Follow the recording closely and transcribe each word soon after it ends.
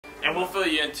And we'll fill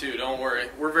you in too, don't worry.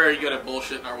 We're very good at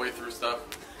bullshitting our way through stuff.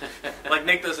 Like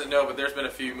Nick doesn't know, but there's been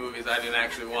a few movies I didn't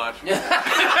actually watch.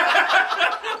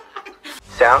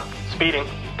 Sound, speeding,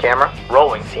 camera,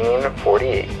 rolling. Scene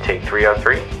 48, take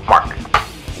 303, mark.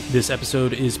 This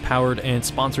episode is powered and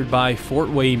sponsored by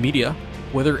Fortway Media.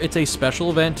 Whether it's a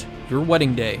special event, your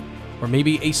wedding day, or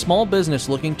maybe a small business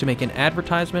looking to make an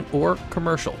advertisement or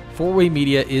commercial, Fortway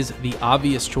Media is the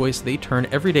obvious choice. They turn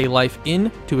everyday life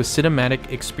into a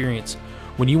cinematic experience.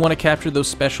 When you want to capture those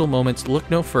special moments, look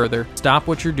no further. Stop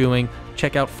what you're doing.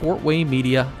 Check out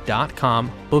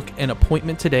fortwaymedia.com, book an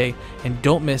appointment today, and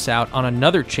don't miss out on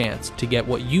another chance to get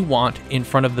what you want in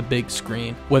front of the big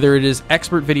screen. Whether it is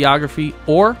expert videography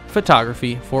or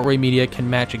photography, Fortway Media can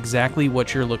match exactly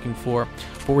what you're looking for.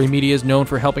 Fortway Media is known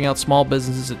for helping out small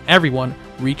businesses and everyone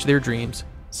reach their dreams.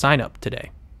 Sign up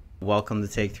today. Welcome to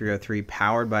Take 303,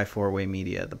 powered by Fortway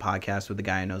Media, the podcast with the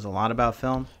guy who knows a lot about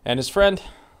film. And his friend.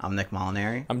 I'm Nick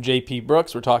Molinari. I'm J.P.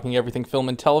 Brooks. We're talking everything film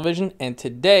and television, and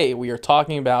today we are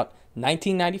talking about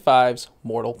 1995's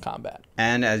Mortal Kombat.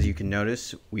 And as you can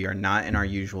notice, we are not in our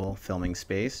usual filming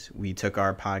space. We took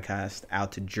our podcast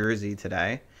out to Jersey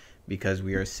today because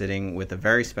we are sitting with a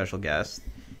very special guest.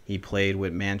 He played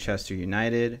with Manchester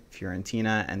United,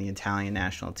 Fiorentina, and the Italian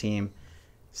national team,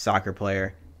 soccer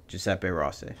player Giuseppe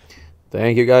Rossi.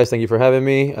 Thank you, guys. Thank you for having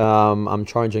me. I'm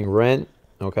charging rent.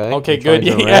 Okay, good.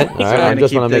 Yeah. All right. I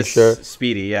just want to make sure.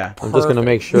 Speedy, yeah. I'm just going to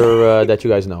make sure that you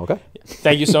guys know, okay?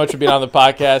 Thank you so much for being on the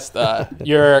podcast.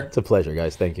 It's a pleasure,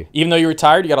 guys. Thank you. Even though you're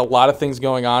retired, you got a lot of things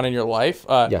going on in your life.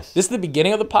 Yes. This is the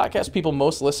beginning of the podcast. People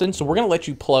most listen, so we're going to let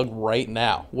you plug right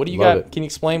now. What do you Love got? it. Can you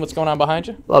explain what's going on behind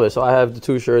you? Love it. So I have the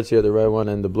two shirts here, the red one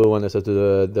and the blue one that says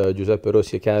the Giuseppe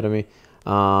Rossi Academy.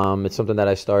 It's something that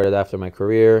I started after my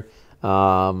career.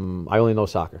 I only know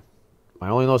soccer.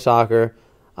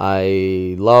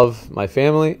 I love my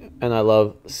family, and I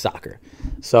love soccer.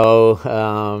 So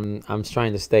I'm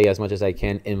trying to stay as much as I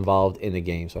can involved in the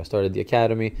game. So I started the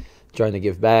academy, trying to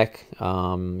give back. I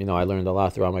learned a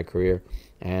lot throughout my career,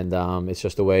 and it's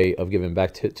just a way of giving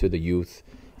back to the youth.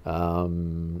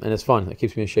 And it's fun. It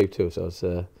keeps me in shape, too. So it's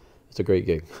a great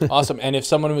gig. Awesome. And if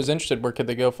someone was interested, where could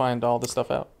they go find all this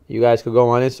stuff out? You guys could go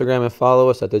on Instagram and follow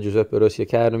us at the Giuseppe Rossi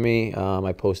Academy.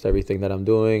 I post everything that I'm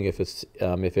doing. If it's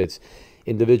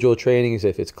individual trainings,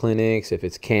 if it's clinics, if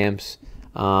it's camps.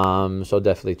 So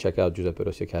definitely check out Giuseppe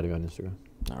Rossi Academy on Instagram.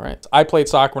 All right. I played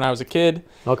soccer when I was a kid.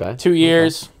 Okay. 2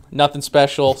 years. Okay. Nothing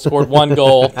special. Scored 1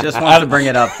 goal. Just wanted to bring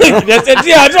it up. I just want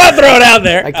to throw it out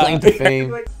there. I claim to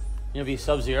fame. You gonna be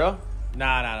Sub-Zero?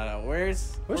 No.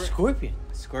 Where's Scorpion?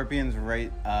 Scorpion's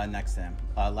right next to him.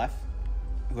 Left.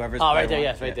 Whoever's right there.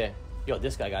 Yes, right there. Yo,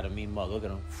 this guy got a mean mug. Look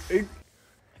at him. I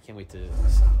can't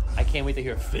wait to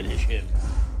hear finish him.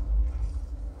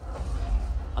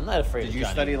 I'm not afraid of Did you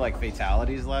Johnny. study like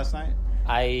fatalities last night?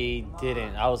 I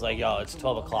didn't. I was like, yo, it's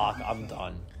 12 o'clock. I'm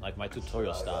done. Like, my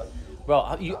tutorial stopped. Bro,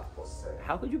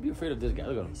 how could you be afraid of this guy?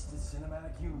 Look at him.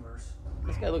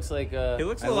 This guy looks like... He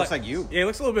looks like you. Yeah, he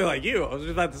looks a little bit like you. I was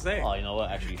just about to say. Oh, you know what?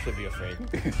 Actually, you should be afraid.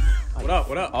 What up?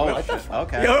 Oh,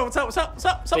 okay. Yo, what's up?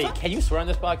 Wait, can you swear on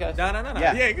this podcast? No.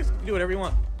 Yeah. Yeah, you can do whatever you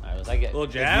want. All right, I get Little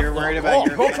jab. You're worried about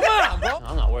your... Bro, come on, bro.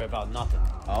 I'm not worried about nothing.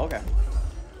 Oh, okay.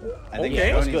 I think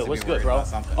Okay. Joe What's needs good? to What's be good, worried bro? about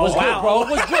something. What's wow. good, bro?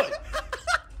 What's good?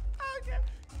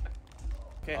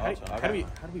 Okay, Oh, how do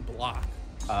we block?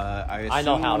 I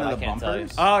know how, one but of the I can't tell you.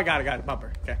 bumpers. Oh, I got it.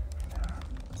 Bumper. Okay.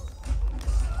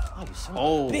 Oh, you son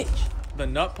of a bitch. The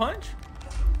nut punch?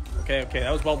 Okay,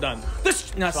 that was well done. Now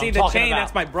what see I'm the talking chain, about.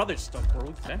 that's my brother's stuff,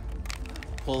 bro. Okay.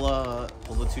 Pull the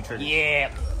two triggers.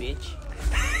 Yeah, bitch.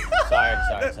 Sorry.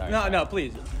 No,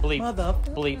 please.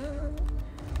 Bleep.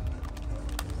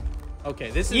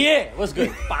 Okay, this is... Yeah, what's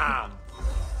good? Bam.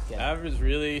 That was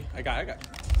really... I got...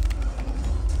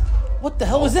 What the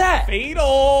hell was that?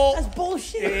 Fatal! That's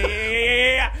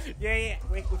bullshit. Yeah.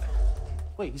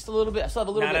 Wait, just a little bit. I still have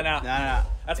a little bit. No. No.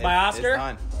 That's my Oscar? It's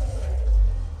done.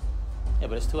 Yeah,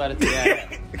 but it's 2 out of 3.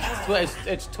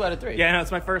 It's 2 out of 3. Yeah, no, it's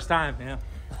my first time, yeah.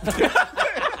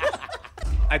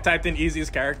 I typed in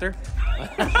easiest character.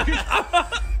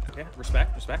 Yeah,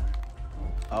 respect.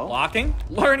 Oh. Blocking.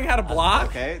 Learning how to block.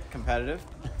 Okay, competitive.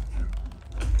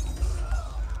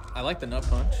 I like the nut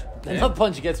punch. The nut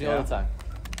punch gets me all the time.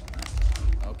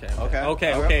 Okay.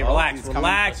 Relax.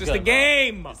 Coming. Just a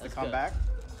game. The comeback.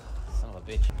 Son of a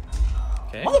bitch.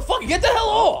 Okay. Motherfucker, get the hell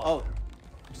off! Oh.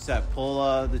 Set.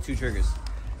 Pull the two triggers.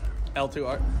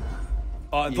 L2R.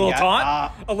 A little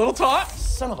taunt. A little taunt.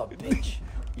 Son of a bitch.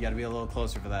 You gotta be a little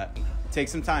closer for that. Take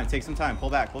some time. Pull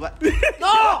back.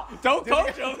 No! Don't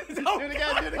coach him. Do it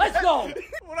again. Let's go!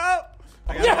 What up?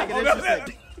 I gotta make it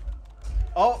interesting.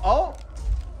 Oh.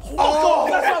 Oh,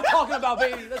 that's what I'm talking about,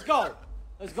 baby. Let's go.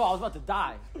 Let's go. I was about to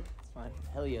die. Fine.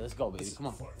 Hell yeah, let's go, baby. Come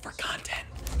on. For content.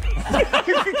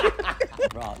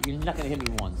 Bro, you're not gonna hit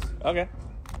me once. Okay.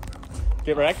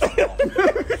 Get wrecked.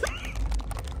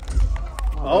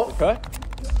 Oh. Cut.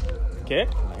 Kick.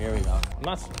 Here we go. I'm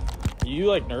not. You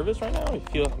like nervous right now? I'm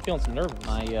feeling some nerves.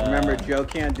 My Remember, Joe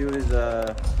can't do his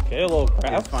Okay, a little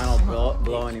crap. final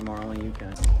blow anymore. Only you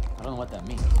can. I don't know what that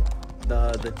means.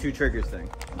 The 2 triggers thing.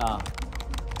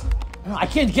 I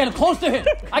can't get close to him.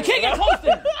 I can't get close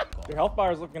to him. Your health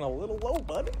bar is looking a little low,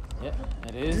 bud. Yeah,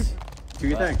 it is. Do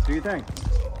your thing. Do your thing.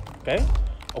 Okay.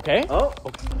 Okay. Oh.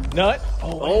 Nut.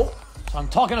 Oh. So I'm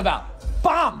talking about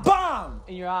bomb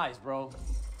in your eyes, bro.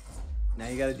 Now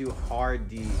you gotta do hard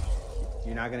D.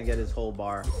 You're not gonna get his whole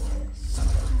bar.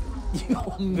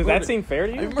 Does that seem fair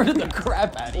to I you? murdered the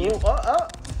crap out of you.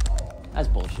 That's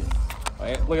bullshit.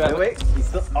 Wait, look at that. Wait. He's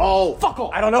still. Oh. Fuck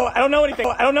off. I don't know anything.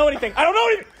 I don't know anything.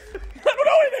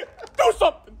 Do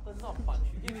something. Let's not punch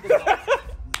you. Give me the knife.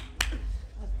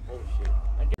 That's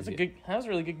bullshit. That was a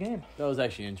really good game. That was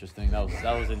actually interesting. That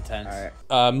was intense.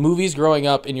 All right. Movies growing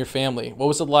up in your family. What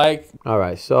was it like? All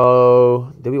right,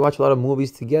 so did we watch a lot of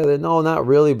movies together? No, not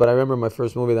really, but I remember my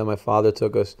first movie that my father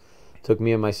took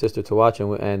me and my sister to watch,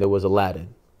 and it was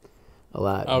Aladdin.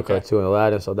 Okay. Cartoon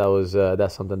Aladdin. So that was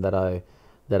that's something that I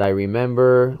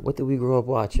remember. What did we grow up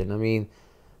watching? I mean,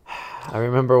 I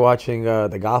remember watching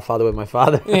The Godfather with my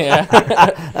father. Yeah.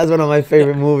 That's one of my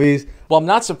favorite movies. Well, I'm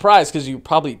not surprised because you're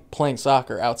probably playing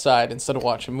soccer outside instead of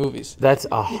watching movies. That's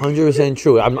 100%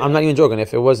 true. I'm not even joking.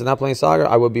 If it was not playing soccer,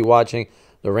 I would be watching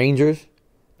the Rangers.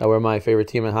 That were my favorite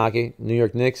team in hockey. New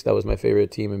York Knicks. That was my favorite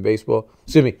team in baseball.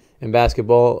 Excuse me, in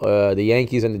basketball. The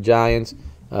Yankees and the Giants.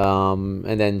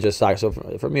 And then just soccer. So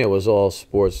for me, it was all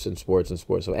sports.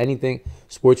 So anything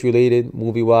sports related,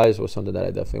 movie wise, was something that I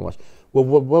definitely watched. Well,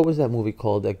 what was that movie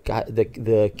called? The guy,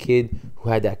 the kid who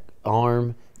had that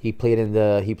arm. He played in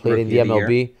the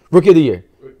MLB. Rookie of the Year.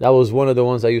 That was one of the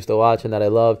ones I used to watch and that I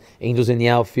loved. Angels in the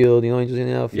Outfield. You know Angels in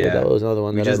the Outfield? Yeah. That was another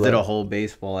one. We that I just did a loved. whole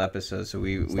baseball episode, so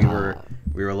we were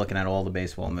looking at all the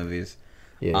baseball movies.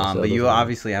 Yeah, so but you those are-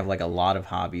 obviously have like a lot of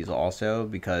hobbies also,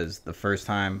 because the first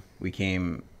time we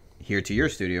came here to your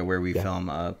studio where we film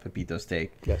Pepito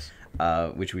Steak, Yes.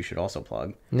 which we should also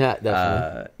plug. Yeah,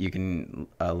 definitely. You can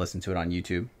listen to it on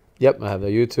YouTube, Yep, I have the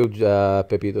YouTube,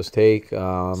 Pepito's Take,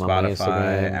 on my Spotify,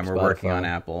 Instagram, and we're Spotify. working on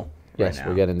Apple. Yes, right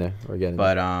now. we're getting there.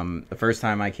 But the first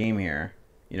time I came here,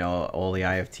 you know, all the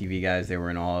IFTV guys, they were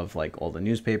in awe of like all the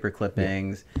newspaper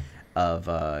clippings of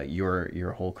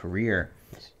your whole career.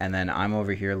 And then I'm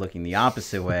over here looking the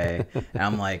opposite way, and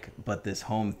I'm like, but this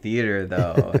home theater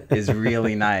though is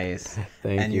really nice.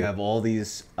 Thank you you. have all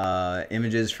these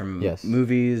images from Yes.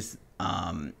 movies,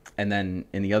 and then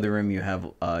in the other room you have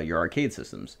your arcade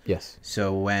systems. Yes.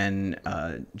 So when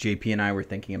JP and I were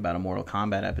thinking about a Mortal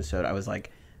Kombat episode, I was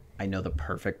like, I know the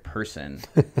perfect person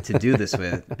to do this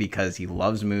with, because he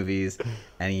loves movies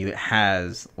and he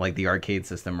has like the arcade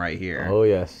system right here. Oh,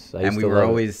 yes. And we were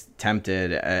always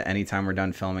tempted, anytime we're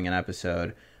done filming an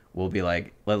episode, we'll be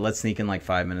like, let's sneak in like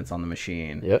 5 minutes on the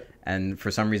machine. Yep. And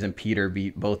for some reason, Peter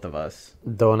beat both of us.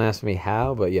 Don't ask me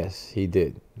how, but yes, he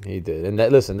did. He did. And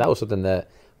that, listen, that was something that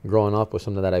growing up was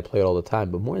something that I played all the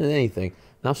time. But more than anything,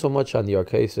 not so much on the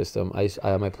arcade system. I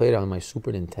played it on my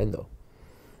Super Nintendo.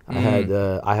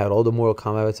 I had all the Mortal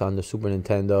Kombat on the Super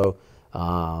Nintendo.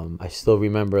 I still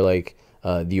remember like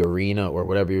the arena or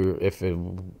whatever, if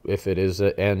it is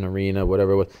an arena,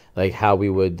 whatever it was, like how we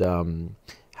would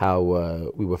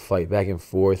fight back and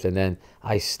forth, and then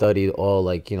I studied all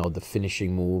like the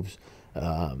finishing moves.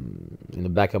 In the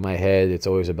back of my head, it's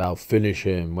always about finish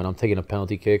him. When I'm taking a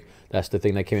penalty kick, that's the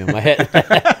thing that came in my head.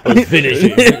 Finish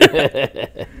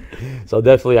him. So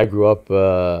definitely, I grew up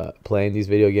playing these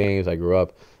video games. I grew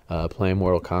up playing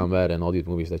Mortal Kombat and all these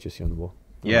movies that you see on the wall.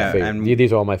 Yeah, and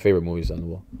these are all my favorite movies on the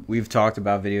wall. we've talked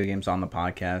about video games on the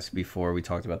podcast before. We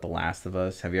talked about The Last of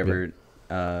Us. Have you ever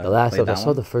The Last played of Us, that I saw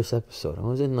one? the first episode. I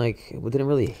wasn't like, it didn't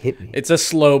really hit me. It's a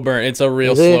slow burn. It's a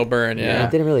real Is it? slow burn. Yeah.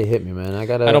 It didn't really hit me, man. I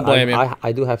don't blame you.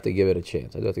 I do have to give it a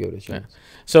chance.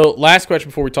 So last question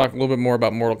before we talk a little bit more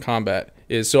about Mortal Kombat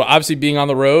is, so obviously being on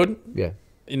the road, Yeah.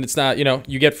 and it's not,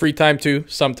 you get free time too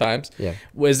sometimes. Yeah.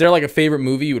 Was there like a favorite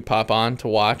movie you would pop on to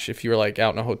watch if you were like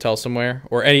out in a hotel somewhere,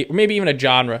 or maybe even a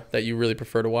genre that you really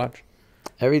prefer to watch?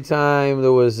 Every time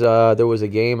there was a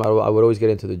game, I would always get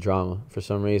into the drama for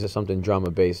some reason, something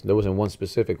drama based. There wasn't one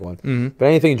specific one, but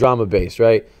anything drama based,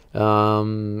 right?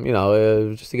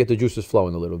 Just to get the juices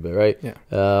flowing a little bit, right?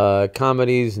 Yeah.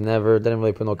 Comedies, didn't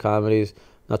really put no comedies.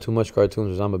 Not too much cartoons,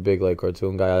 because I'm a big like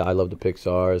cartoon guy. I love the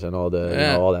Pixars and all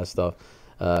the all that stuff.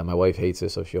 My wife hates it,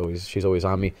 so she's always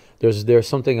on me. There's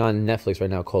something on Netflix right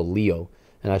now called Leo,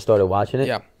 and I started watching it.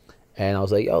 Yeah. And I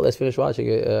was like, "Yo, let's finish watching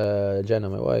it." Jenna,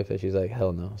 my wife, and she's like,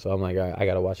 "Hell no." So I'm like, "All right, I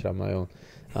gotta watch it on my own."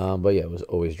 But yeah, it was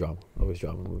always drama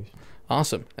movies.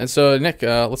 Awesome. And so, Nick,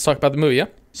 let's talk about the movie, yeah?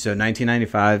 So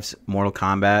 1995's Mortal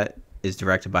Kombat is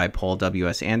directed by Paul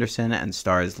W.S. Anderson and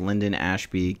stars Linden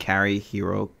Ashby,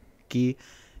 Cary-Hiroyuki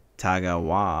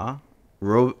Tagawa,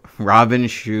 Robin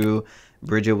Shou,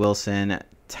 Bridgette Wilson,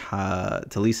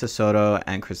 Talisa Sota,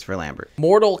 and Christopher Lambert.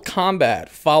 Mortal Kombat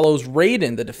follows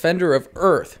Raiden, the defender of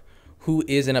Earth, who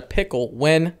is in a pickle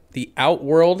when the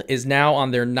Outworld is now on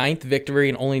their 9th victory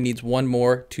and only needs one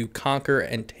more to conquer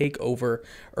and take over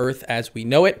Earth as we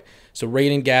know it. So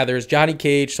Raiden gathers Johnny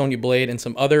Cage, Sonya Blade, and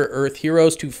some other Earth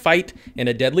heroes to fight in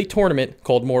a deadly tournament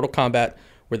called Mortal Kombat,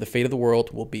 where the fate of the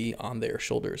world will be on their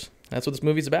shoulders. That's what this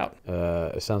movie's about.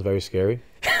 It sounds very scary.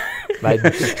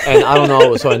 And I don't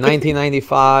know. So in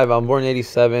 1995, I'm born in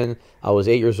 87. I was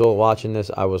 8 years old watching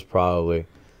this. I was probably...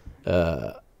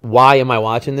 why am I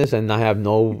watching this? And I have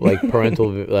no like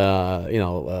parental,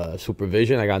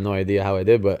 supervision. I got no idea how I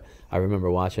did, but I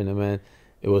remember watching it, man.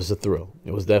 It was a thrill.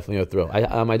 It was definitely a thrill.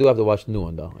 I do have to watch the new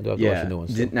one, though. I do have to watch the new one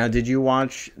still. Now, did you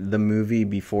watch the movie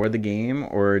before the game,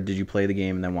 or did you play the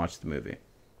game and then watch the movie?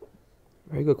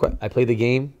 Very good question. I played the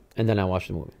game, and then I watched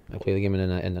the movie. I played the game, and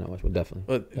then I watched it, definitely.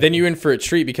 Well, then you're in for a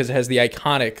treat because it has the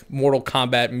iconic Mortal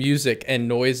Kombat music and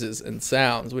noises and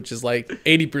sounds, which is like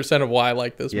 80% of why I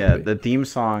like this movie. Yeah, the theme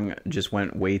song just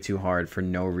went way too hard for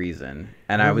no reason.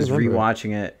 And I was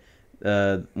rewatching it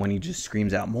when he just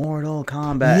screams out Mortal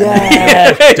Kombat.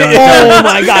 Yes! Oh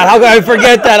my God, how could I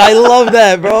forget that? I love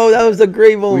that, bro. That was a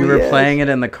great movie. We were playing it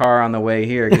in the car on the way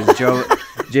here because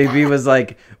JB was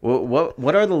like,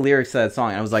 what are the lyrics to that song?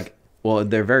 And I was like, well,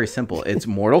 they're very simple. It's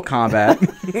Mortal Kombat.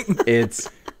 It's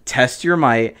Test Your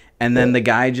Might. And then the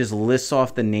guy just lists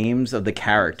off the names of the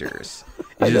characters.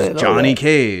 It's just Johnny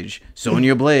Cage,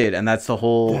 Sonya Blade, and that's the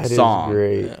whole song. Is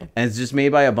great. Yeah. And it's just made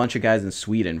by a bunch of guys in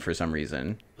Sweden for some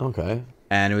reason. Okay.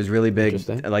 And it was really big.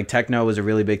 Like techno was a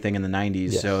really big thing in the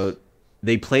 90s. Yes. So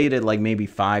they played it like maybe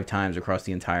 5 times across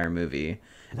the entire movie.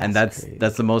 That's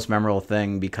the most memorable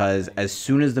thing because as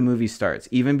soon as the movie starts,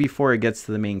 even before it gets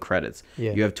to the main credits,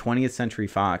 you have 20th Century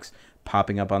Fox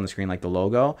popping up on the screen like the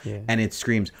logo, and it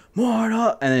screams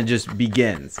Mortal, and it just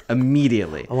begins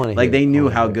immediately. Like they knew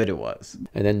how good it was.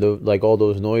 And then all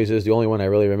those noises. The only one I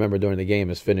really remember during the game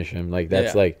is finish him. Like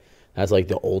that's like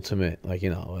the ultimate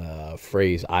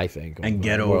phrase I think. And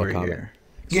get over here.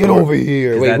 Get over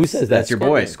here. Wait, who says that? That's your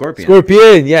boy, Scorpion.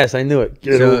 Scorpion. Yes, I knew it.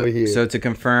 Get over here. So to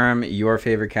confirm, your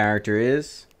favorite character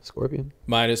is? Scorpion.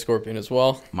 Mine is Scorpion as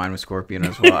well. Mine was Scorpion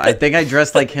as well. I think I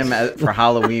dressed like him for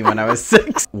Halloween when I was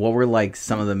 6. What were like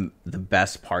some of the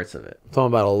best parts of it? I'm talking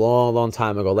about a long, long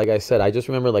time ago. Like I said, I just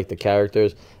remember like the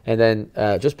characters, and then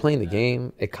just playing the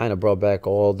game, it kind of brought back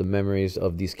all the memories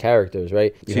of these characters,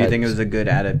 right? So you think it was a good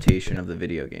adaptation of the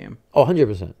video game? Oh,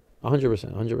 100%.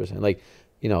 100%. Like,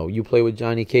 you play with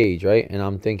Johnny Cage, right? And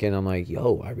I'm like,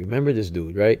 yo, I remember this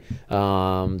dude, right?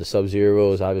 The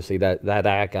Sub-Zeros, obviously,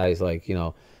 that guy's like,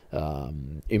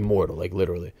 immortal, like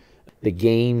literally. The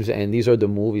games, and these are the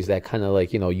movies that kind of like,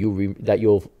 that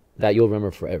you'll remember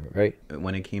forever, right?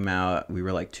 When it came out, we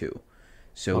were like 2.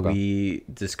 So we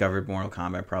discovered Mortal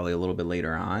Kombat probably a little bit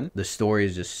later on. The story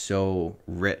is just so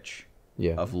rich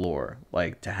of lore.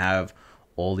 Like to have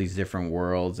all these different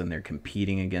worlds and they're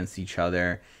competing against each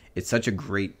other. It's such a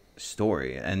great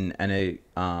story, and it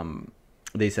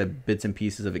they said bits and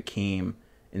pieces of it came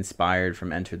inspired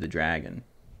from Enter the Dragon.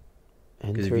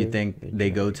 Because if you think they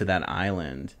go to that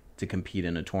island to compete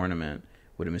in a tournament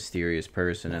with a mysterious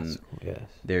person, and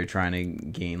they're trying to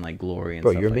gain like glory and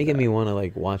stuff. Bro, you're making me want to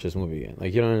like watch this movie again.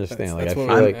 Like you don't understand. Like I feel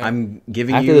like I'm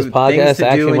giving after you this podcast, things to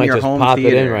I do actually in might your just home pop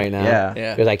theater. it in right now.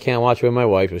 Yeah, because I can't watch it with my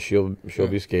wife, because she'll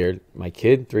be scared. My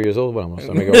kid, 3 years old, but I'm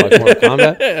gonna go watch Mortal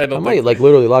Kombat. I might like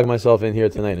literally lock myself in here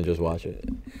tonight and just watch it.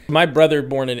 My brother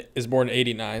is born in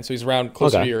 89, so he's around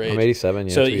close to your age. I'm 87.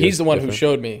 Yeah, so he's the one who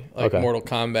showed me Mortal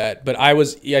Kombat. But I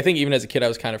think even as a kid, I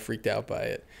was kind of freaked out by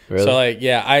it. Really? So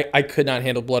I could not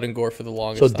handle blood and gore for the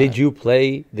longest time. So did you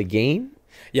play the game?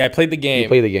 Yeah, I played the game. You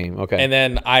played the game, okay. And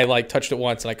then I like touched it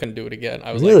once and I couldn't do it again.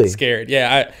 I was like scared.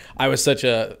 Yeah, I was such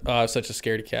a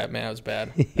scaredy cat, man. I was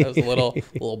bad. I was a little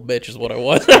bitch is what I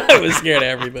was. I was scared of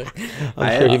everything.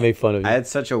 I'm sure he made fun of you. I had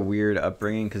such a weird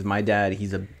upbringing because my dad,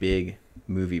 he's a big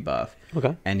movie buff.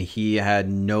 Okay. And he had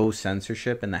no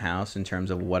censorship in the house in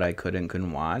terms of what I could and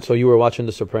couldn't watch. So you were watching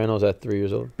The Sopranos at 3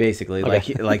 years old? Basically,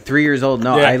 like 3 years old.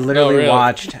 No, I literally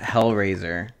watched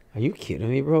Hellraiser. Are you kidding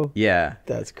me, bro? Yeah.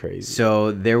 That's crazy.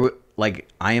 So there were like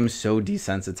I am so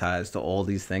desensitized to all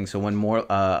these things. So when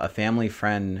a family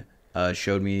friend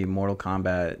showed me Mortal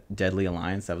Kombat Deadly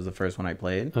Alliance, that was the first one I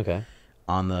played. Okay.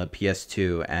 On the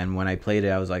PS2, and when I played it,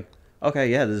 I was like, okay,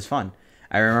 yeah, this is fun.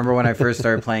 I remember when I first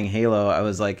started playing Halo, I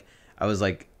was like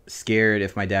scared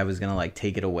if my dad was gonna like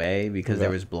take it away because there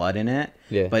was blood in it.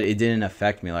 Yeah. But it didn't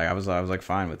affect me. Like I was like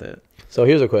fine with it. So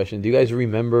here's a question: do you guys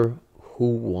remember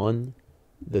who won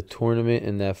the tournament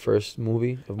in that first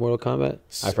movie of Mortal Kombat?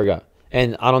 I forgot.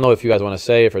 And I don't know if you guys want to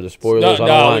say it for the spoilers.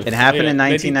 It happened in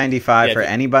 1995 for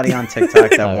anybody on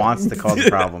TikTok that wants to cause a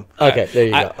problem. Okay, there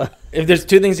you go. If there's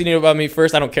two things you know about me,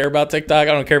 first, I don't care about TikTok.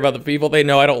 I don't care about the people. They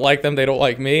know I don't like them. They don't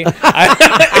like me.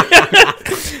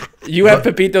 You have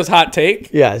Pepito's hot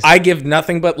take. Yes. I give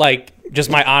nothing but like just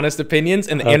my honest opinions,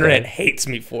 and the internet hates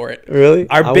me for it. Really?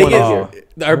 Our biggest.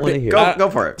 Go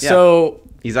for it. Yeah. So.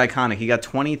 He's iconic. He got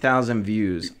 20,000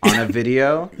 views on a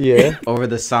video over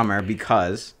the summer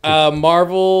because...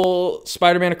 Marvel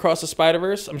Spider-Man Across the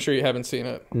Spider-Verse. I'm sure you haven't seen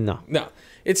it. No.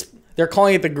 They're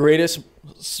calling it the greatest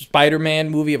Spider-Man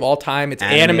movie of all time. It's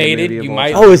animated. You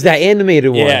might... Oh, is that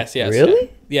animated one? Yes.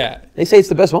 Really? Yeah. They say it's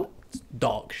the best one? It's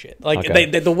dog shit. Like,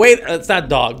 the way... It's not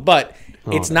dog, but...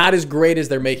 It's not as great as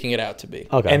they're making it out to be.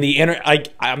 Okay. And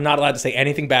I'm not allowed to say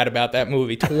anything bad about that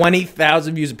movie.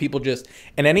 20,000 views of people just.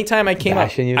 And anytime I came up,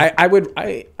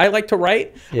 I like to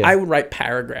write. Yeah. I would write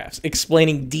paragraphs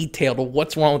explaining detail to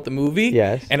what's wrong with the movie.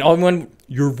 Yes. And everyone,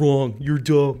 you're wrong. You're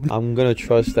dumb. I'm gonna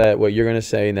trust that what you're gonna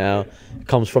say now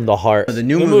comes from the heart. The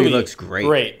new movie looks great.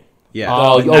 Great. Yeah.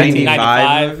 Oh,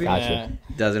 1995 movie. Gotcha.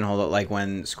 Doesn't hold up like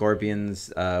when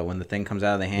Scorpions, when the thing comes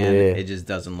out of the hand, it just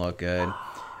doesn't look good.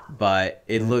 But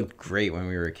it looked great when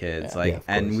we were kids,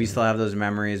 and we still have those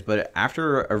memories. But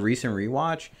after a recent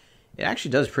rewatch, it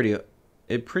actually does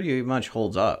pretty much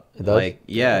holds up. It does? Like,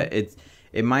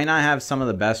 it might not have some of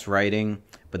the best writing,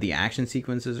 but the action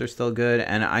sequences are still good.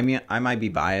 And I mean, I might be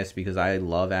biased because I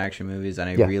love action movies, and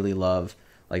I really love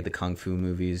like the kung fu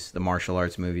movies, the martial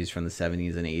arts movies from the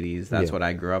 70s and 80s. That's what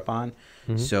I grew up on.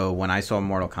 So when I saw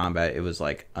Mortal Kombat, it was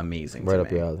like amazing. Right to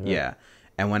up me. your alley. Yeah.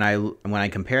 And when I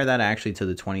compare that actually to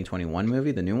the 2021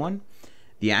 movie, the new one,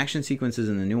 the action sequences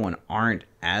in the new one aren't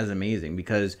as amazing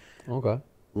because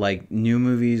like new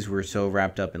movies were so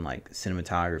wrapped up in like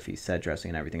cinematography, set dressing,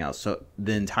 and everything else. So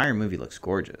the entire movie looks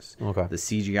gorgeous. Okay. The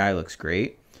CGI looks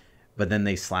great, but then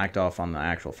they slacked off on the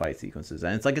actual fight sequences.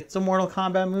 And it's a Mortal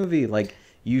Kombat movie. Like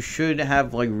you should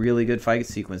have like really good fight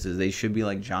sequences. They should be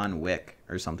like John Wick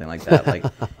or something like that. Like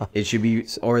it should be,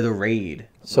 or The Raid.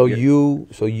 So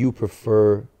you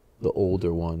prefer the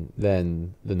older one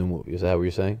than the new movie? Is that what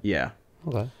you're saying? Yeah.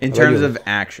 Okay. In terms of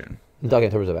action. I'm talking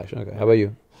in terms of action. Okay. How about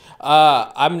you?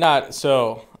 I'm not.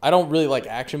 So I don't really like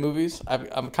action movies.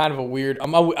 I'm kind of a weird.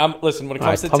 Listen, when it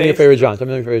comes to tell me your favorite genre. Tell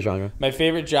me your favorite genre. My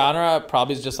favorite genre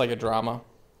probably is just like a drama.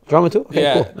 Drama too? Okay,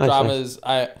 yeah, cool. Nice, dramas.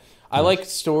 Nice. I like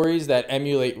stories that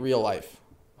emulate real life.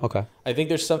 Okay. I think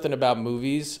there's something about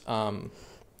movies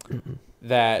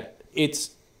that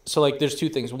it's so like there's two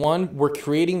things. One, we're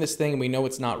creating this thing and we know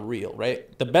it's not real,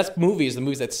 right? The best movies, the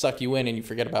movies that suck you in and you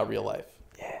forget about real life.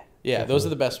 Yeah, definitely. Those are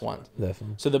the best ones.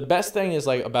 Definitely. So the best thing is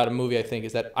like about a movie, I think,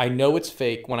 is that I know it's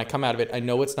fake. When I come out of it, I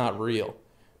know it's not real,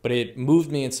 but it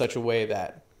moved me in such a way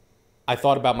that I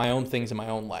thought about my own things in my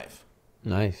own life.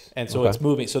 Nice. And so it's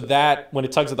moving. So that when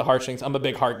it tugs at the heartstrings, I'm a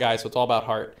big heart guy, so it's all about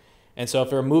heart. And so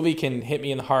if a movie can hit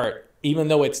me in the heart, even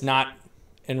though it's not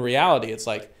in reality, it's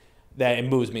like that it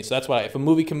moves me. So that's why if a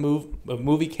movie can move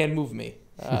me.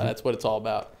 That's what it's all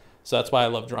about. So that's why I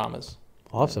love dramas.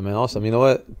 Awesome, man. Awesome. You know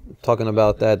what? Talking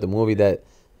about that, the movie that,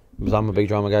 because I'm a big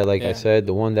drama guy, like I said,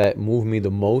 the one that moved me the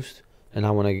most, and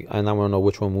I want to know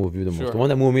which one moved you the most. Sure. The one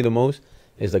that moved me the most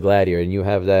is The Gladiator, and you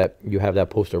have that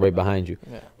poster right behind you,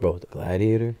 bro. The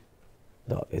Gladiator,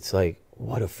 it's like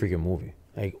what a freaking movie!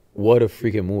 Like what a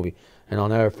freaking movie! And I'll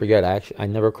never forget. I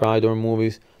never cry during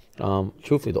movies.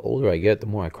 Truthfully, the older I get, the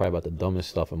more I cry about the dumbest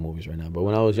stuff in movies right now. But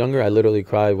when I was younger, I literally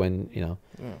cried when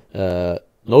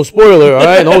no spoiler, all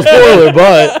right, no spoiler,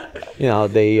 but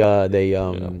they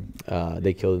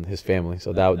killed his family,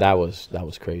 so that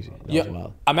was crazy. That was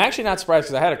wild. I'm actually not surprised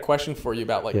because I had a question for you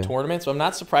about tournaments. So I'm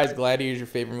not surprised Gladiator is your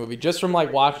favorite movie, just from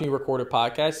like watching you record a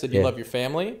podcast. Said you love your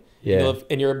family,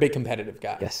 and you're a big competitive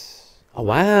guy. Yes. Oh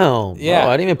wow. Yeah. Oh,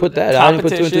 I didn't even put that. I didn't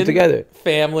put two and two together.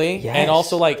 Family, and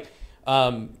also like.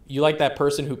 You like that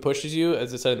person who pushes you,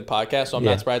 as I said in the podcast, so I'm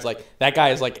not surprised. Like, that guy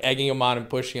is, like, egging him on and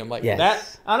pushing him. Like,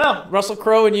 that, I don't know, Russell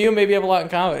Crowe and you maybe have a lot in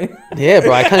common. Yeah,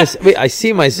 bro, I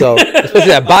see myself, especially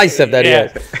that bicep that he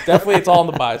has. Definitely it's all in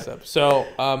the bicep. So,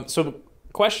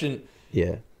 question.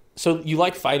 Yeah. So, you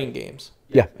like fighting games.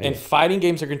 Yeah. And fighting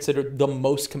games are considered the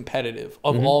most competitive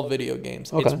of all video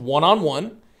games. Okay. It's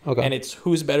one-on-one. Okay. and it's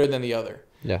who's better than the other.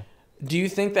 Yeah. Do you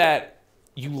think that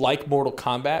you like Mortal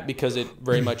Kombat because it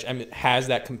very much has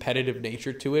that competitive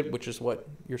nature to it, which is what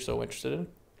you're so interested in?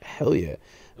 Hell yeah.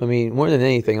 I mean, more than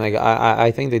anything, like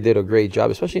I think they did a great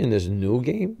job, especially in this new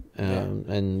game.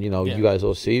 And, you know, you guys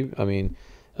will see. I mean,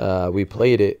 we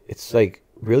played it. It's, like,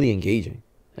 really engaging.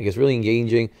 Like, it's really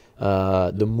engaging,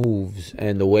 the moves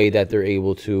and the way that they're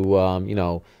able to, you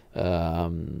know,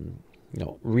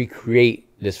 recreate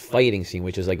this fighting scene,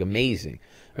 which is, like, amazing,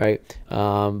 right?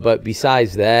 But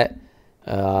besides that,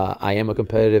 I am a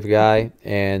competitive guy,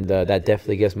 and that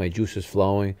definitely gets my juices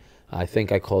flowing. I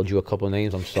think I called you a couple of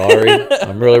names. I'm sorry.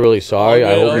 I'm really, really sorry.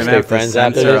 I hope we stay friends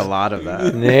after this. A lot of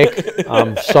that. Nick,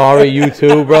 I'm sorry. You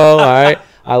too, bro. All right.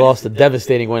 I lost a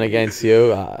devastating one against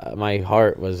you. My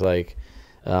heart was like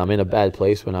in a bad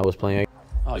place when I was playing.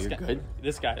 Oh, you're good.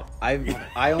 This guy.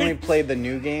 I only played the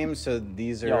new game, so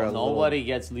these are. Yo, nobody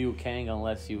gets Liu Kang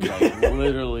unless you like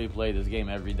literally play this game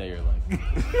every day of your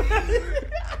life.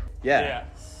 Yeah.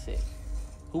 Sick.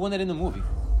 Who won that in the movie?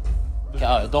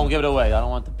 Don't give it away. I don't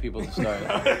want the people to start.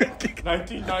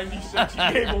 1996,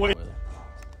 he gave away.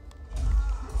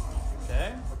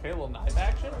 Okay, a little knife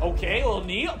action. Okay, a little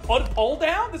knee. Pull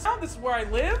down. This is where I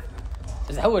live.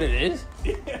 Is that what it is?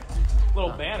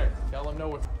 Little banner. Tell him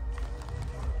no.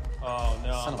 Oh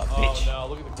no. Son of a bitch. Oh no,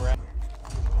 look at the graph.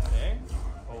 Okay.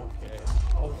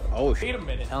 Oh, wait a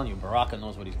minute. I'm telling you, Baraka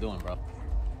knows what he's doing, bro.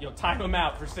 Yo, time him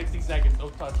out for 60 seconds.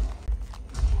 Don't touch him.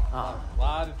 A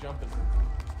lot of jumping.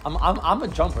 I'm a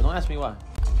jumper. Don't ask me why.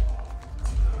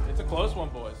 It's a close one,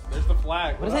 boys. There's the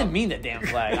flag. What does that mean, the damn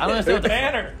flag? I don't understand what The the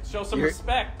banner. Show some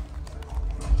respect.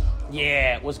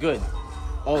 Yeah, what's good?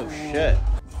 Oh shit.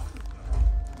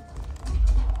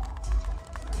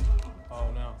 Oh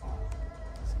no.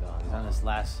 Let's go. He's on this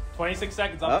last. 26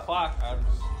 seconds on the clock.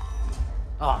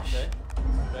 Oh shit.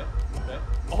 Okay.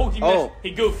 Oh, he missed.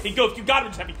 He goofed. You got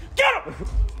him, Giuseppe. Get him!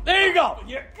 There you go.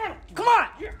 Yeah, get him. Come on.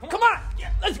 Come on.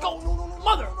 Yeah, let's go.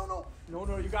 Mother. No,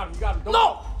 you got him.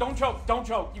 Don't choke. Don't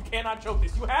choke. You cannot choke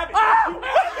this. You have it. Ah! You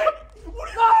have it. What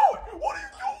are you doing? What are you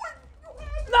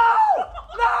doing? No!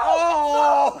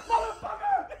 Oh!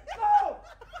 Motherfucker! No!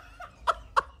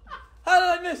 How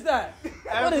did I miss that?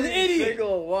 What an idiot!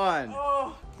 Single one.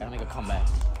 Oh, Gotta make a comeback.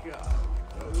 God.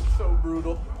 That was so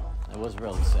brutal. It was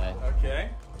really sad. Okay.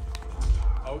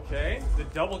 The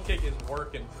double kick is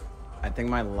working. I think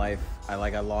my life, I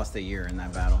lost a year in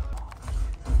that battle.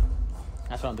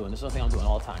 That's what I'm doing. This is the thing I'm doing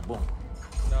all the time. Boom.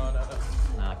 No.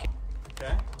 Nah, I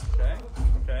can't.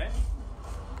 Okay.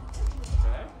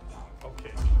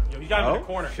 Yo, he got him in the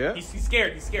corner. Shit. He's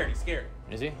scared. He's scared.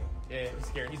 Is he? Yeah, he's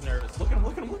scared. He's nervous. Look at him.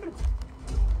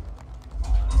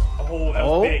 Oh, that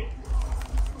was big.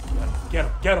 Get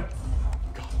him.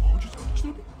 God, just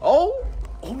Oh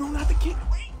no, not the kick.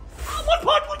 Wait.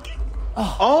 One kick.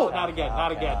 Oh! Not again.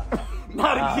 Not again.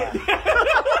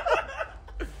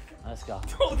 Let's go.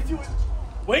 Don't do it.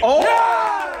 Wait. Oh!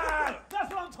 Yeah!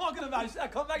 That's what I'm talking about. You see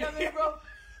that comeback on me, bro?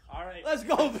 All right. Let's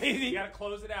go, baby. You gotta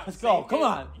close it out. Let's go. Come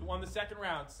on. You won the second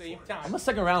round. Same time. I'm a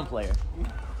second round player.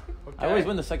 Okay. I always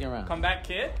win the second round. Comeback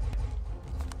kid.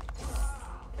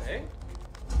 Okay.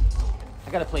 I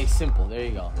gotta play simple. There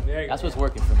you go. That's what's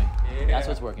working for me. Yeah. That's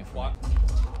what's working for me.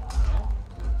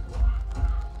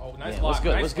 Oh, nice Yeah, block. what's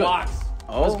good? Nice What's good? blocks.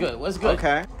 What's good?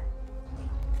 Okay.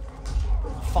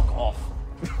 Fuck off.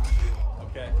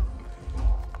 Okay.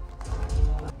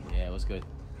 Yeah, what's good?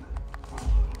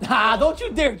 Ah, don't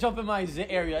you dare jump in my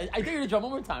area. I dare you to jump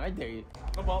one more time. I dare you.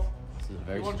 No balls. This is a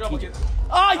very You want to jump strategic. again?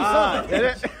 Oh, you son of a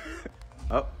Did bitch. it?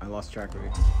 Oh, I lost track of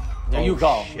you. There you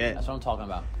go. Shit. That's what I'm talking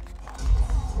about.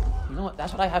 You know what?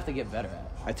 That's what I have to get better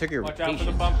at. I took your. Watch out for the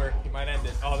Patience. bumper. He might end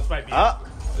it. Oh, this might be Ah. it.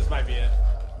 This might be it.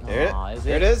 There, Aw, is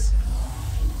there it? it is.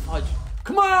 Fudge.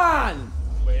 Come on!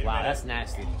 Wait a Wow, minute. that's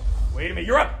nasty. Wait a minute.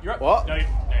 You're up. What? No, you're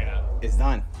not. It's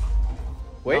done.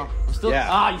 Wait. No, I'm still. Yeah.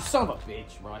 Ah, you son of a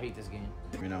bitch, bro. I hate this game.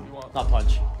 You know. You want? Not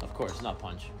punch. Of course, not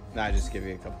punch. Nah, I just give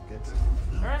you a couple kicks.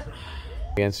 All right.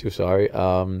 Against you, sorry.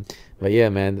 But yeah,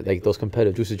 man, like those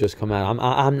competitive juices just come out.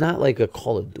 I'm not like a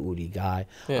Call of Duty guy.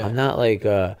 Yeah. I'm not like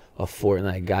a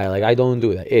Fortnite guy. Like I don't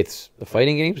do that. It's the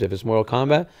fighting games. If it's Mortal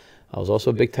Kombat, I was also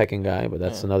a big Tekken guy, but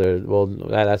that's another. Well,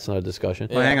 that's another discussion.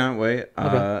 Well, hang on, wait.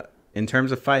 In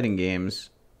terms of fighting games,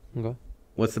 Okay.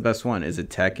 what's the best one? Is it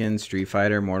Tekken, Street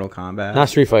Fighter, Mortal Kombat? Not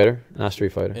Street Fighter. Not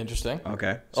Street Fighter. Interesting.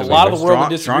 Okay. A we lot have of the world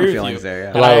would strong disagree with feelings you. there.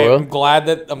 And Yeah. lot of the world?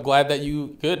 I'm glad that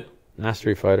you good. Not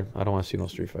Street Fighter. I don't want to see no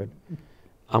Street Fighter.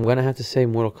 I'm gonna have to say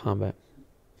Mortal Kombat.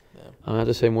 I'm gonna have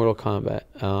to say Mortal Kombat.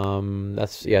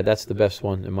 That's the best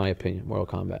one in my opinion, Mortal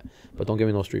Kombat. But don't give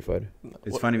me no Street Fighter.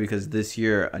 It's funny because this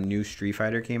year a new Street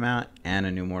Fighter came out and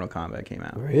a new Mortal Kombat came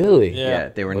out. Really? Yeah,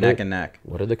 they were neck and neck.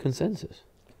 What are the consensus?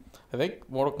 I think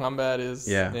Mortal Kombat is.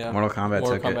 Yeah, Mortal Kombat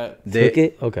took it. Took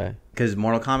it? Okay. Because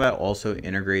Mortal Kombat also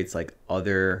integrates like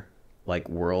other like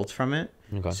worlds from it.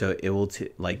 Okay. So it will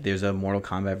like there's a Mortal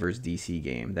Kombat versus DC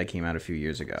game that came out a few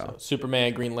years ago. So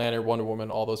Superman, Green Lantern, Wonder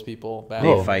Woman, all those people.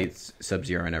 They fight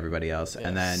Sub-Zero and everybody else,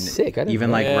 and then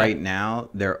even like right now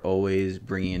they're always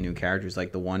bringing in new characters.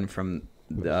 Like the one from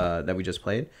that we just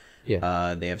played.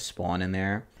 Yeah. They have Spawn in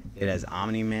there. It has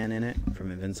Omni-Man in it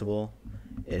from Invincible.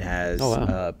 It has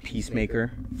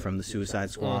Peacemaker from the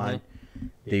Suicide Squad.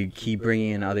 They keep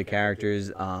bringing in other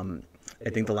characters. I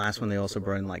think the last one they also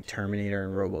brought in like Terminator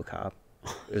and RoboCop.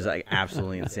 It was like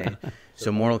absolutely insane.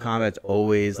 So Mortal Kombat's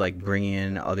always like bringing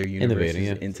in other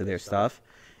universes into their stuff,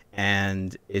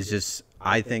 and it's just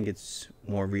I think it's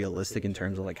more realistic in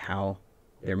terms of like how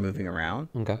they're moving around.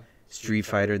 Okay. Street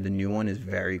Fighter, the new one, is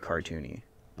very cartoony.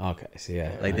 Okay, so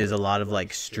yeah. Like there's a lot of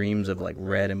like streams of like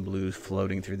red and blue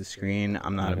floating through the screen.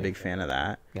 I'm not a big fan of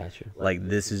that. Gotcha. Like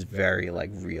this is very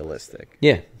like realistic.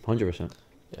 Yeah, 100%.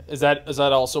 Yeah. Is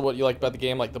that also what you like about the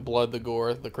game? Like the blood, the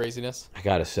gore, the craziness? I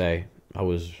gotta say, I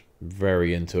was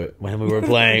very into it when we were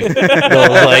playing.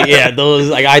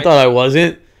 those I thought I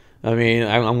wasn't. I mean,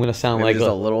 I'm gonna sound Maybe like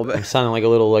a little bit. I'm sounding like a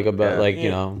little like you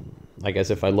know, like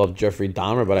as if I love Jeffrey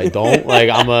Dahmer, but I don't.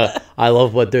 I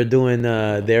love what they're doing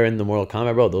there in the Mortal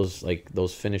Kombat, bro.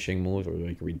 Those finishing moves were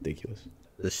like ridiculous.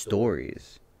 The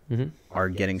stories are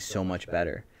getting so much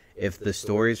better. If the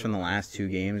stories from the last two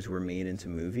games were made into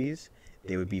movies,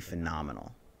 they would be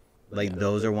phenomenal. Like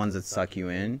those are ones that suck you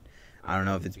in. I don't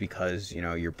know if it's because, you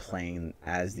know, you're playing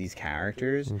as these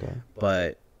characters,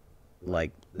 but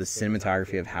like the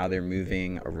cinematography of how they're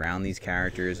moving around these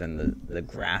characters and the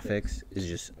graphics is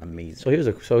just amazing. So here's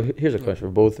a question for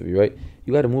both of you, right?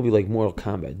 You got a movie like Mortal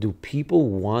Kombat. Do people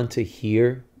want to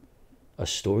hear a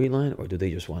storyline, or do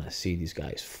they just want to see these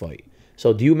guys fight?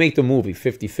 So do you make the movie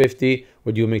 50-50,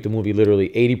 or do you make the movie literally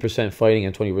 80% fighting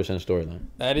and 20% storyline?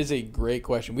 That is a great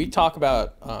question. We talk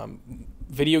about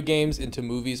video games into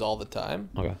movies all the time.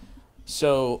 Okay.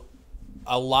 So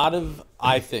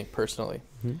I think personally,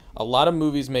 a lot of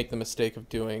movies make the mistake of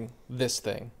doing this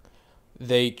thing.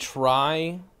 They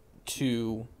try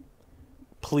to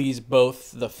please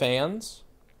both the fans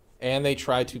and they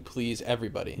try to please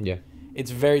everybody. Yeah.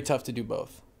 It's very tough to do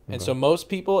both. And so most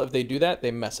people, if they do that,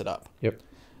 they mess it up. Yep.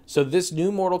 So this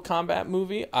new Mortal Kombat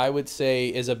movie, I would say,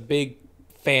 is a big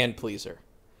fan pleaser,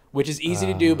 which is easy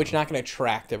to do, but you're not going to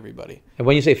attract everybody. And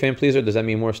when you say fan pleaser, does that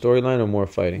mean more storyline or more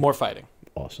fighting? More fighting.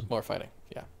 Awesome. More fighting,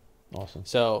 yeah. Awesome.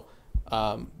 So,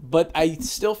 but I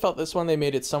still felt this one, they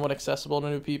made it somewhat accessible to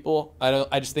new people.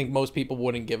 I just think most people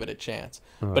wouldn't give it a chance.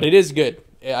 But it is good.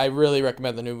 I really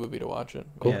recommend the new movie to watch it.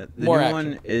 Cool. Yeah, the new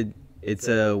one, it's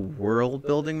a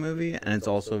world-building movie, and it's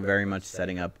also very much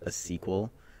setting up a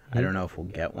sequel. I don't know if we'll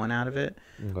get one out of it.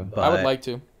 But I would like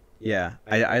to. Yeah,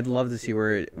 I'd love to see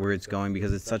where it's going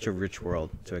because it's such a rich world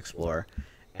to explore.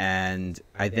 And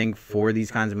I think for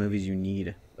these kinds of movies, you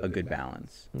need a good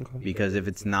balance. Because if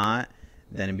it's not,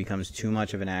 then it becomes too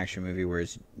much of an action movie where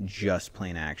it's just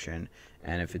plain action.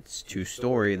 And if it's too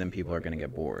story, then people are going to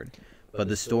get bored. But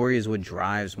the story is what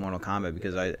drives Mortal Kombat,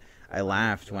 because I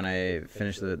laughed when I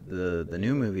finished the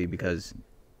new movie because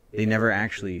they never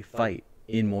actually fight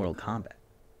in Mortal Kombat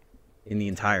in the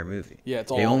entire movie. Yeah,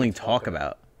 they only talk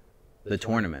about the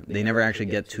tournament. They never actually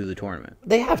get to the tournament.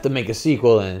 They have to make a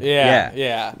sequel then.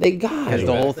 Yeah. They got it. Because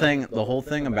the whole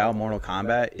thing about Mortal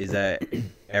Kombat is that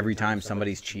every time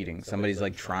somebody's cheating, somebody's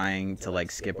like trying to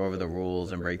like skip over the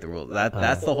rules and break the rules.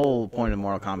 That's the whole point of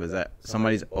Mortal Kombat, is that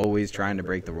somebody's always trying to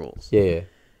break the rules. Yeah.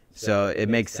 So it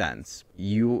makes sense.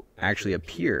 You actually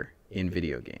appear in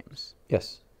video games.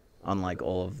 Yes. Unlike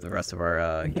all of the rest of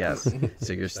our guests.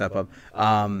 So you're step up.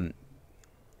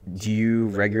 Do you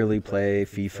regularly play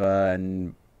FIFA,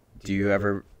 and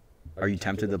are you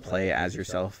tempted to play as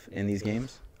yourself in these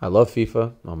games? I love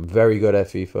FIFA. I'm very good at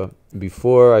FIFA.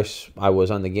 Before I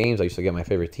was on the games, I used to get my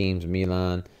favorite teams,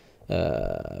 Milan,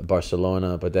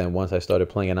 Barcelona. But then once I started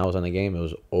playing and I was on the game, it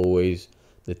was always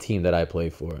the team that I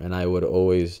played for. And I would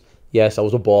always, I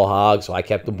was a ball hog, so I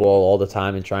kept the ball all the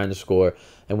time and trying to score.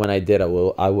 And when I did, I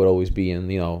would always be in,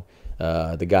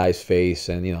 the guy's face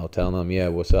and, telling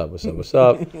them, what's up.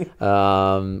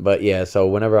 But yeah, so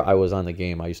whenever I was on the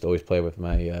game, I used to always play with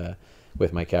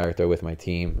my character, with my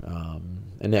team.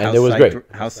 And it was great.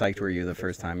 How psyched were you the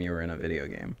first time you were in a video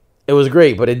game? It was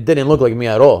great, but it didn't look like me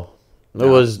at all. It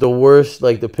was the worst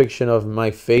depiction of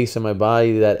my face and my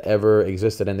body that ever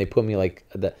existed, and they put me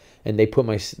and they put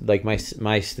my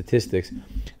statistics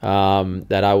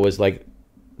that I was like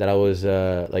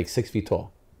 6 feet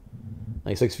tall,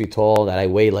 like 6 feet tall. That I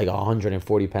weighed like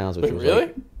 140 pounds, which was really?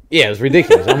 like, yeah, it was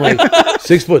ridiculous. I'm like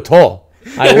 6 foot tall.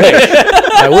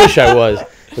 I wish I was.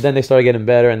 But then they started getting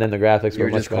better, and then the graphics You were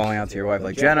were just calling out to your wife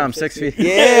like, Jenna, I'm 6 feet.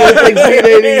 Yeah, 6 feet,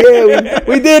 baby. Yeah,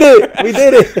 we did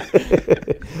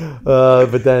it.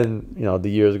 But then, the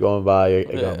years going by,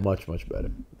 it got much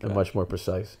better and much more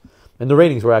precise. And the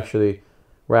ratings were actually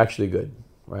good.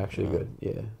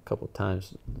 Yeah, a couple of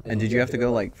times. And did you have to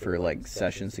go for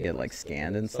sessions to get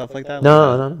scanned and stuff like that?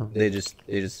 No. They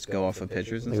just go off of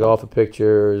pictures and They stuff? go off of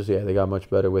pictures. Yeah, they got much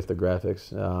better with the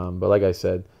graphics. But like I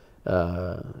said,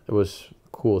 it was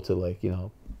cool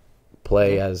to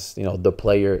play as the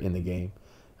player in the game.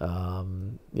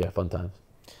 Yeah, fun times.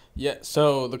 Yeah.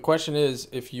 So the question is,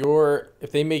 if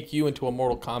they make you into a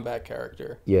Mortal Kombat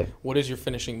character, Yeah. what does your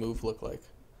finishing move look like?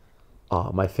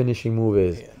 My finishing move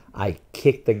is I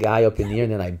kick the guy up in the air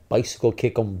and then I bicycle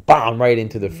kick him, bomb right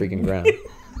into the freaking ground.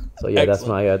 So yeah, that's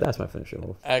my finishing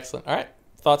move. Excellent. All right.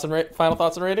 Final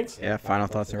thoughts and ratings. Yeah, final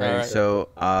thoughts and ratings. All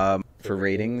right. So for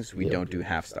ratings, we don't do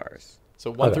half stars. So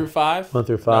 1 through 5. 1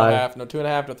 through 5. No half. No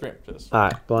 2.5. No 3. Just. All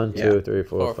right, 1, 2, 3,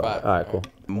 4, 4, 5. 5. All right, cool.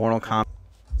 Mortal Kombat.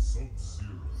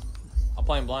 I'll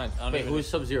play him blind. I don't Wait, even. who's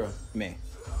Sub-Zero? Me.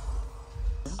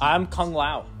 I'm Kung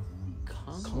Lao.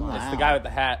 Kung It's the guy with the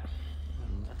hat.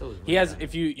 He has.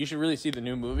 If you should really see the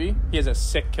new movie. He has a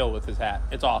sick kill with his hat.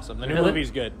 It's awesome. The new Really? movie's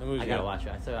good. The movie's I gotta good. watch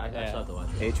it. I still have to watch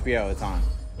it. HBO, it's on.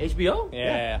 HBO?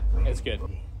 Yeah, it's good.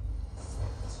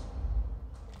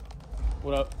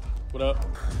 What up? What up?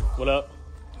 What up?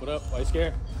 What up? Why you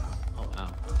scared? Oh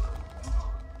wow.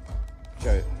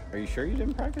 Joe, are you sure you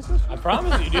didn't practice this? I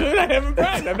promise you, dude. I haven't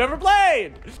practiced. I've never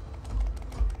played.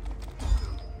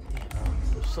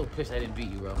 I'm so pissed I didn't beat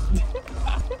you, bro.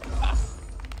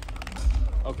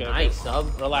 Okay. Nice,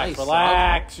 sub. Relax. Nice,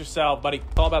 Relax yourself, buddy.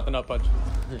 It's all about the nut punch.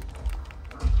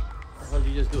 What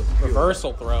did you just do?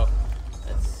 Reversal throw.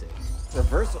 That's sick.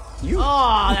 Reversal.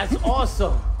 Oh, that's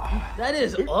awesome. That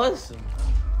is awesome.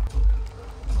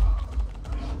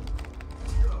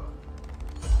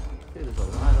 Dude, there's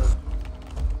a lot of...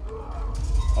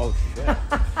 Oh, shit.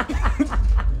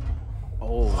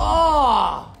 Oh.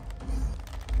 Oh!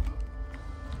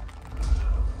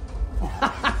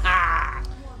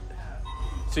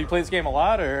 So you play this game a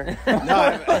lot, or?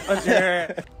 No, What's your...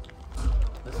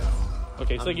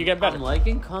 Okay, so you get better. I'm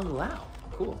liking Kung Lao.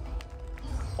 Cool.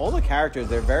 all the characters,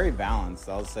 they're very balanced.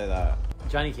 I'll say that.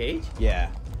 Johnny Cage? Yeah.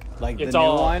 Like It's the new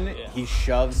all- one, yeah. he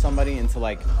shoves somebody into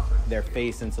like their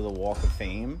face into the Walk of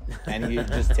Fame, and he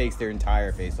just takes their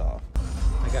entire face off.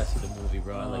 I gotta see the movie,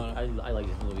 bro. I like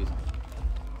these movies.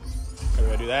 Okay, we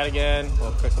gotta do that again.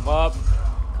 We'll pick them up.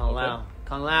 Kung Lao.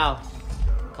 Kung Lao.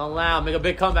 Kung Lao. Make a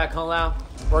big comeback, Kung Lao.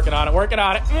 Working on it. Working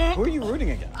on it. Who are you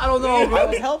rooting against? I don't know, bro. I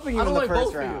was helping you I in don't the like first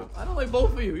both round. of you. I don't like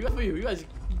both of you. You guys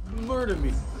murdered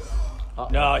me.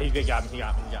 No, he got me. He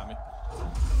got me.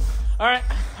 All right.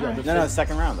 No,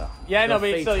 second round though. Yeah, no,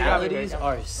 The but still, you got me. fatalities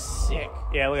are sick.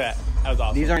 Yeah, look at that. That was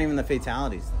awesome. These aren't even the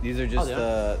fatalities. These are just they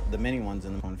are? the mini ones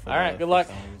in the one. All right. Good luck.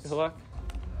 fatalities. Good luck.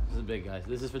 This is big, guys.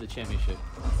 This is for the championship.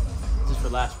 This is for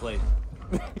last place.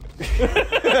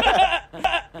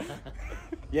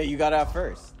 Yeah, you got out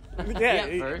first. Yeah,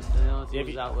 first, and then let's Yeah, who's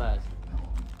if you- out last.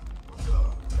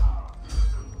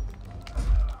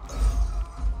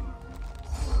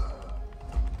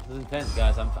 This is intense,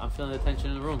 guys. I'm feeling the tension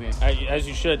in the room here. As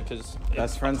you should, because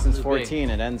Best friend since This is 14.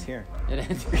 It ends here. It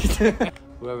ends.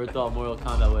 Whoever thought Mortal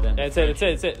Kombat would end. that's it.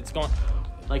 It's going.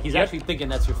 Like he's Yep. actually thinking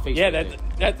that's your face. Yeah, right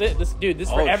that's there. it. This is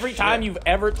for Oh, every shit. time you've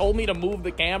ever told me to move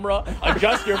the camera,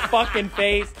 adjust your fucking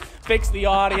face, fix the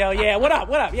audio. Yeah, what up?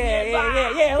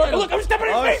 Yeah. Look, I'm stepping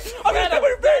in his face. I'm stepping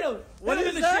in his face. What Hit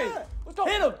is him. that? Let's go.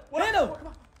 Hit him! Hit him!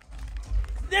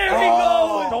 There he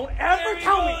goes. Don't ever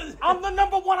tell me I'm the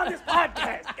number one on this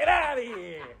podcast. Get out of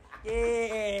here.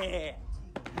 Yeah.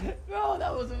 Bro,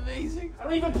 that was amazing. I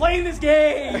don't even play this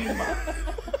game.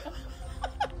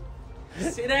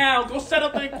 Sit down. Go set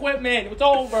up the equipment. It's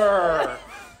over.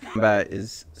 Kombat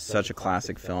is such a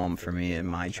classic film for me in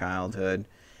my childhood.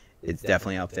 It's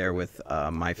definitely up there with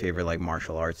my favorite like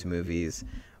martial arts movies.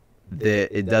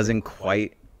 It doesn't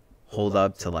quite hold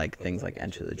up to like things like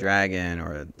Enter the Dragon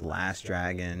or Last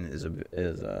Dragon is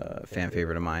a fan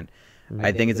favorite of mine.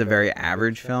 I think it's a very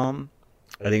average film.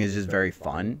 I think it's just very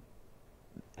fun.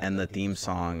 And the theme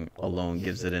song alone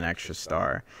gives it an extra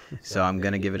star. So I'm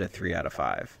going to give it a 3 out of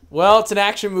 5. Well, it's an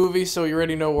action movie, so you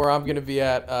already know where I'm going to be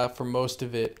at for most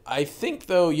of it. I think,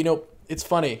 though, it's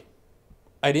funny.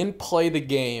 I didn't play the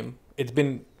game. It's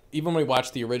been, even when we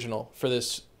watched the original for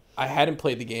this, I hadn't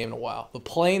played the game in a while. But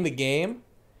playing the game,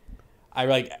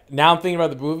 now I'm thinking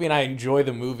about the movie and I enjoy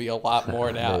the movie a lot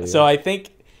more now. So I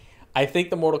think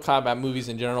the Mortal Kombat movies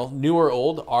in general, new or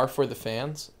old, are for the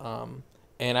fans.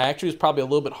 And I actually was probably a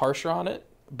little bit harsher on it.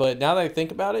 But now that I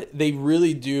think about it, they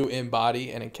really do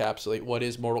embody and encapsulate what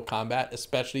is Mortal Kombat,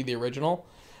 especially the original.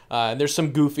 And there's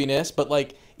some goofiness, but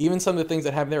like even some of the things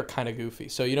that happen there are kind of goofy.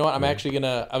 So you know what? I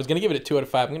was gonna give it a 2 out of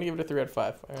 5. I'm gonna give it a 3 out of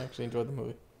 5. I actually enjoyed the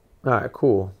movie. All right,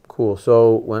 cool.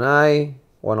 So when I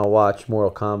want to watch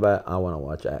Mortal Kombat, I want to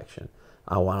watch action.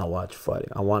 I want to watch fighting.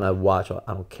 I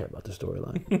don't care about the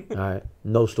storyline. All right,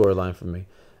 no storyline for me.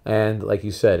 And like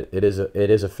you said, it is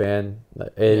a fan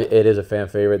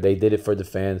favorite. They did it for the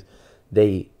fans.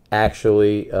 They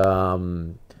actually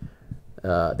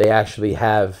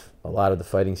have a lot of the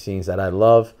fighting scenes that I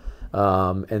love,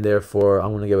 and therefore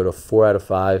I'm going to give it a 4 out of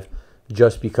 5,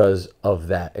 just because of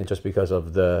that, and just because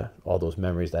of all those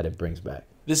memories that it brings back.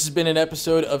 This has been an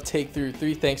episode of Take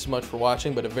 3. Thanks so much for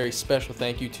watching, but a very special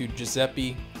thank you to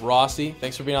Giuseppe Rossi.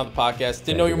 Thanks for being on the podcast.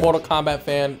 Didn't know you're a Mortal Kombat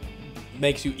fan.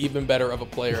 Makes you even better of a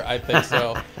player, I think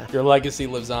so. Your legacy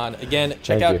lives on. Again,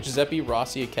 check out Giuseppe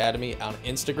Rossi Academy on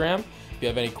Instagram. If you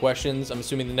have any questions, I'm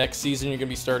assuming the next season you're going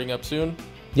to be starting up soon.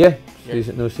 Yeah,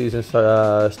 new season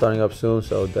starting up soon,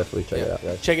 so definitely check it out,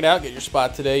 guys. Check it out. Get your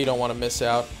spot today. You don't want to miss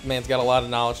out. Man's got a lot of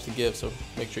knowledge to give, so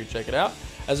make sure you check it out.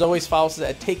 As always, follow us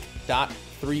at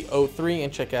take.303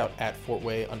 and check out at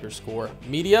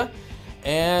Fortway_media.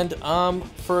 And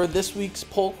for this week's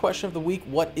poll question of the week,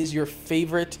 what is your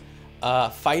favorite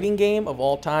fighting game of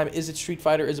all time? Is it Street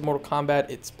Fighter? Is it Mortal Kombat?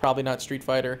 It's probably not Street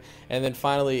Fighter. And then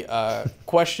finally,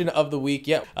 question of the week.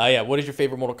 What is your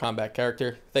favorite Mortal Kombat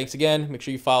character? Thanks again. Make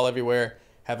sure you follow everywhere.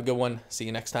 Have a good one. See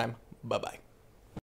you next time. Bye-bye.